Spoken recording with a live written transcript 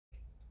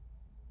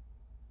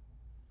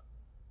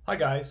Hi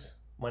guys,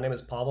 my name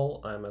is Pavel.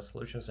 I'm a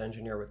solutions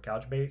engineer with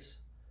Couchbase.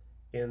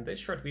 In this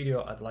short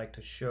video, I'd like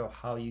to show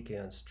how you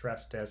can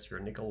stress test your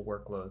nickel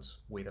workloads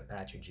with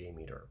Apache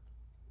JMeter.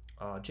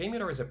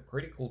 JMeter is a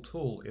pretty cool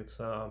tool.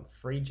 It's a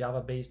free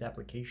Java-based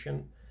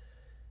application,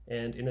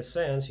 and in a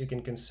sense, you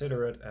can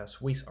consider it a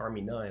Swiss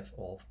Army knife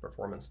of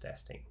performance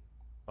testing.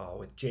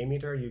 With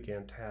JMeter, you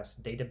can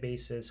test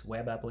databases,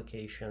 web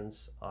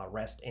applications,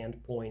 REST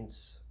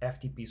endpoints,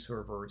 FTP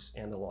servers,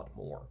 and a lot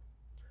more.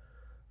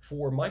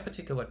 For my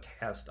particular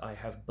test, I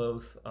have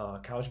both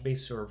Couchbase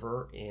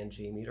server and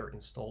JMeter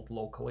installed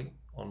locally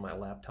on my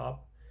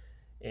laptop.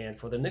 And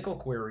for the nickel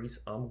queries,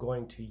 I'm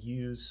going to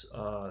use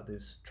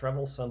this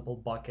travel sample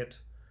bucket,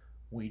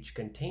 which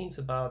contains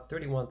about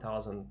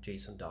 31,000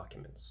 JSON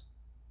documents.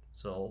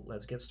 So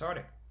let's get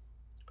started.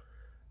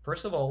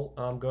 First of all,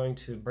 I'm going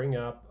to bring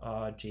up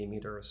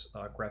JMeter's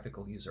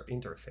graphical user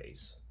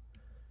interface.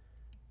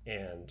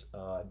 And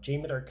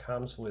JMeter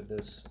comes with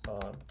this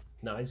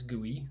nice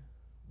GUI,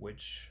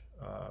 which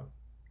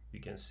you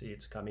can see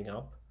it's coming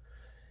up.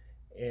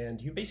 And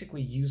you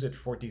basically use it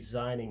for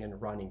designing and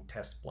running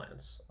test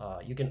plans.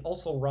 You can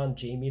also run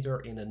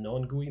JMeter in a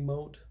Non Gui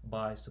mode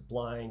by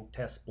supplying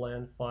test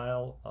plan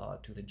file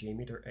to the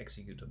JMeter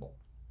executable.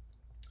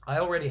 I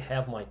already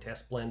have my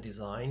test plan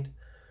designed,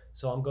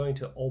 so I'm going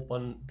to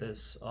open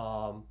this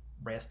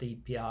REST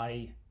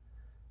API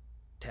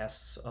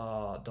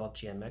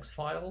tests.gmx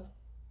file.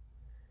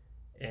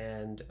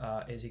 And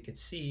as you can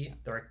see,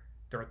 there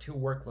are two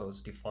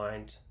workloads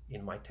defined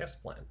in my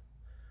test plan.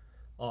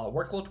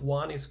 Workload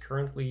 1 is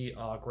currently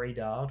grayed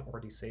out or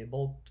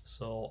disabled,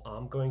 so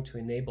I'm going to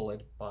enable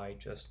it by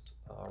just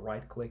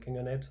right-clicking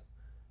on it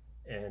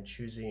and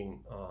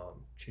choosing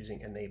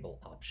Enable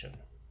option.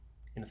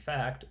 In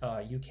fact,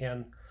 you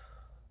can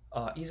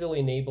easily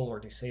enable or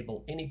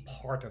disable any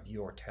part of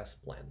your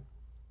test plan.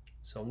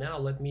 So now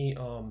let me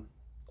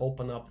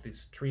open up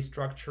this tree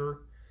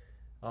structure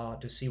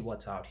to see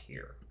what's out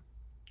here.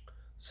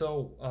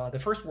 So the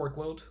first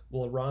workload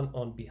will run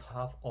on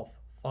behalf of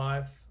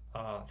 5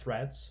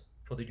 threads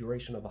for the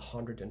duration of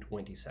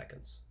 120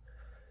 seconds.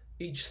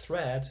 Each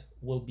thread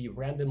will be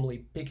randomly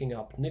picking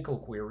up nickel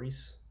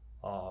queries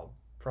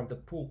from the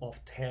pool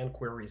of 10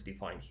 queries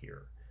defined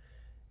here.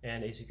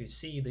 And as you can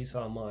see, these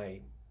are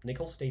my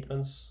nickel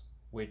statements,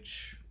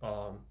 which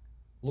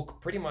look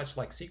pretty much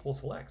like SQL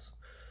selects.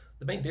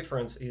 The main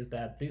difference is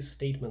that these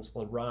statements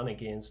will run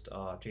against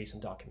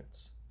JSON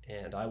documents,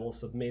 and I will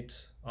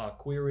submit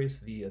queries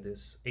via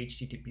this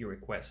HTTP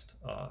request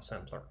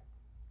sampler.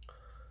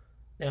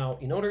 Now,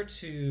 in order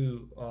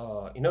for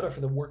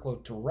the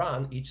workload to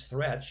run, each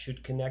thread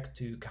should connect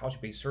to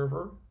Couchbase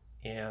server,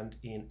 and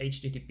in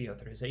HTTP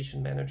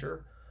authorization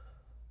manager,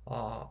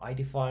 I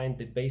defined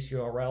the base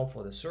URL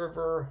for the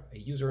server, a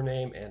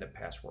username, and a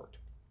password.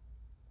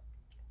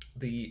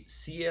 The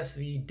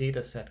CSV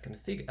dataset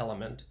config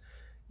element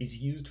is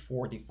used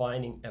for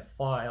defining a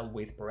file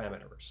with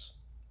parameters.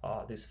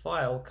 This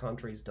file,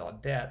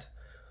 countries.dat,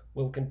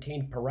 will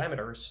contain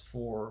parameters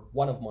for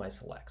one of my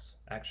selects.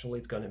 Actually,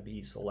 it's going to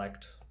be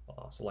select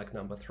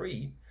number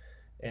 3.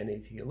 And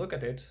if you look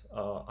at it,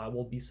 I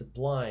will be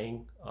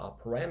supplying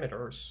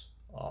parameters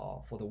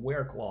for the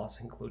where clause,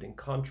 including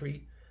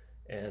country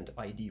and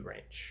ID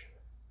range.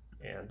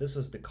 And this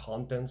is the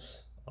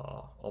contents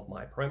of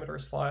my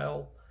parameters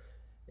file.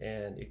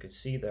 And you can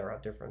see there are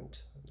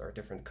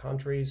different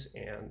countries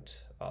and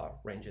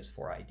ranges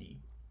for ID.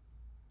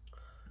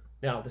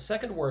 Now, the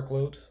second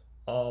workload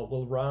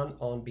will run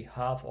on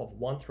behalf of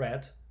one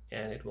thread,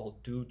 and it will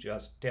do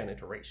just 10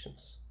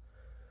 iterations.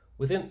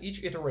 Within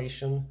each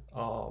iteration,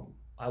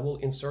 I will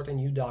insert a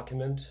new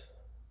document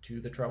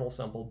to the travel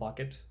sample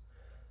bucket.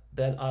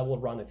 Then I will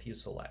run a few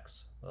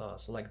selects.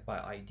 Select by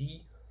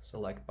ID,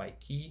 select by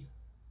key,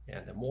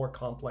 and a more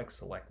complex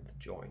select with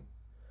join.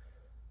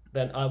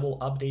 Then I will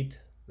update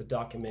the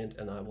document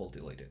and I will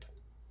delete it.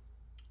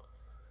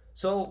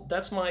 So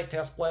that's my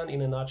test plan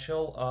in a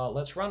nutshell.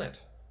 Let's run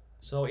it.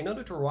 So in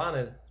order to run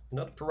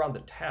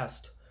the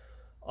test,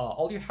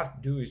 all you have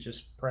to do is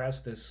just press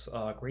this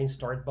green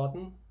start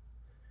button,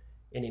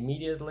 and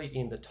immediately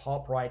in the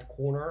top right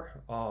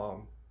corner,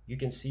 you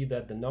can see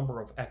that the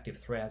number of active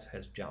threads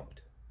has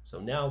jumped. So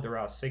now there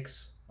are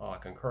 6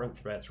 concurrent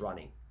threads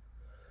running.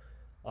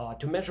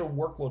 To measure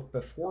workload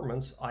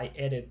performance, I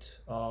added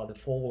the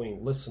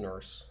following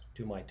listeners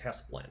to my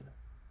test plan.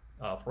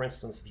 For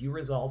instance, view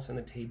results in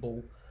a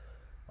table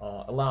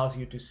allows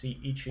you to see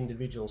each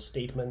individual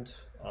statement,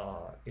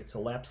 its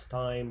elapsed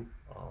time,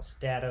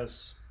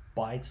 status,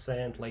 byte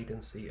sent,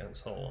 latency, and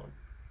so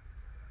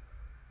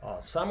on.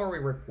 Summary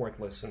report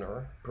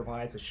listener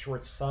provides a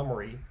short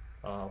summary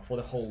for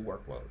the whole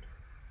workload.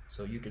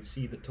 So you can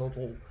see the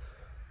total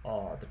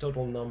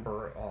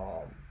number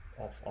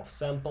of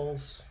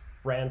samples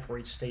ran for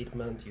each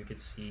statement. You could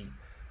see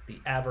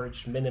the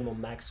average, minimum,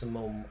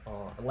 maximum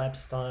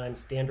elapsed time,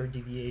 standard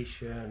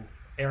deviation,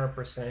 error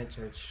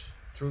percentage,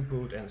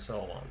 throughput, and so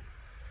on.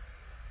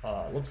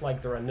 Looks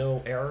like there are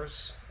no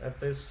errors at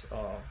this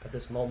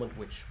moment,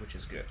 which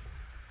is good.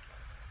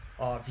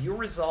 View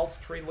results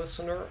tree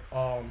listener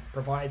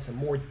provides a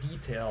more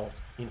detailed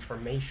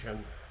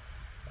information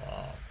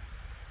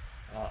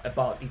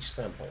about each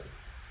sample.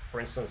 For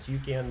instance, you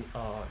can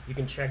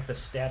check the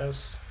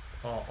status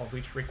of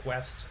each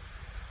request.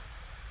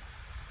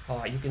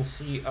 You can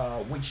see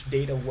which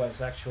data was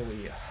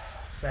actually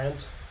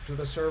sent to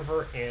the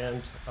server,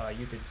 and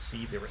you can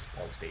see the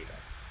response data.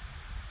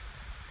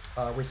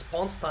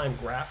 Response time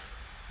graph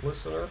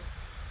listener,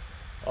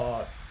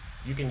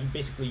 you can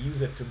basically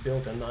use it to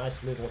build a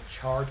nice little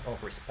chart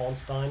of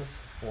response times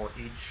for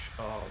each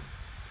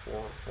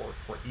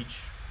for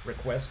each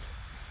request.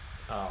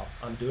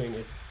 I'm doing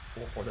it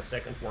for the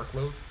second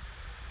workload,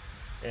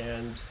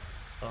 and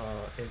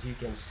as you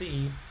can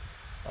see,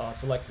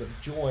 select with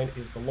join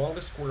is the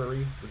longest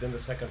query within the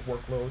second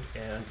workload,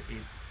 and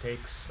it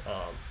takes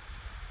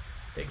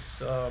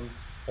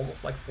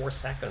almost like 4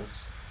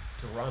 seconds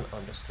to run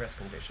under stress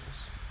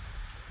conditions.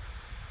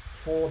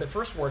 For the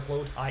first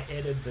workload, I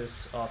added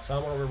this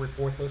summary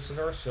report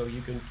listener, so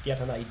you can get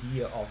an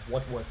idea of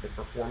what was the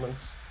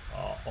performance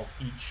of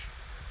each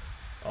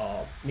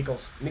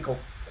nickel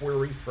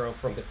query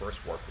from the first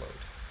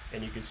workload.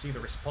 And you can see the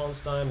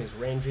response time is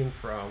ranging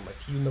from a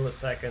few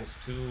milliseconds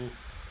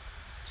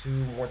to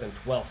more than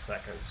 12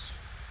 seconds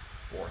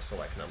for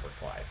select number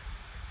 5.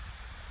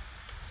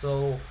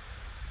 So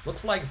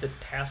looks like the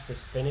test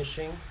is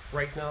finishing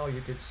right now.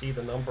 You could see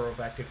the number of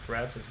active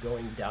threads is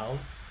going down,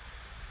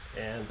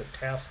 and the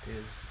test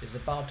is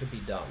about to be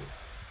done.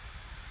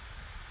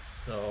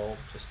 So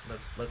just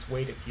let's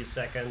wait a few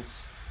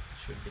seconds. It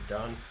should be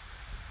done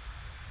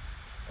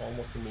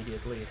almost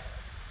immediately.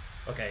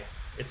 Okay,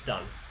 it's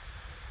done.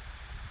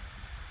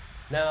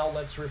 Now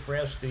let's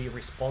refresh the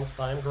response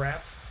time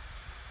graph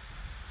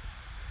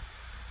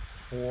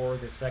for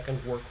the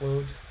second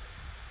workload,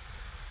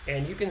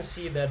 and you can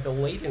see that the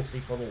latency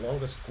for the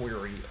longest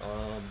query,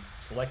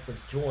 select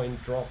with join,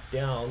 dropped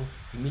down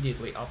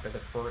immediately after the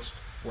first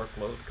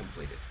workload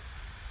completed.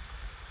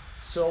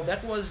 So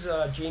that was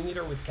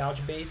JMeter with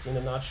Couchbase in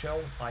a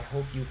nutshell. I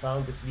hope you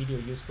found this video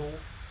useful.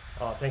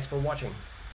 Thanks for watching.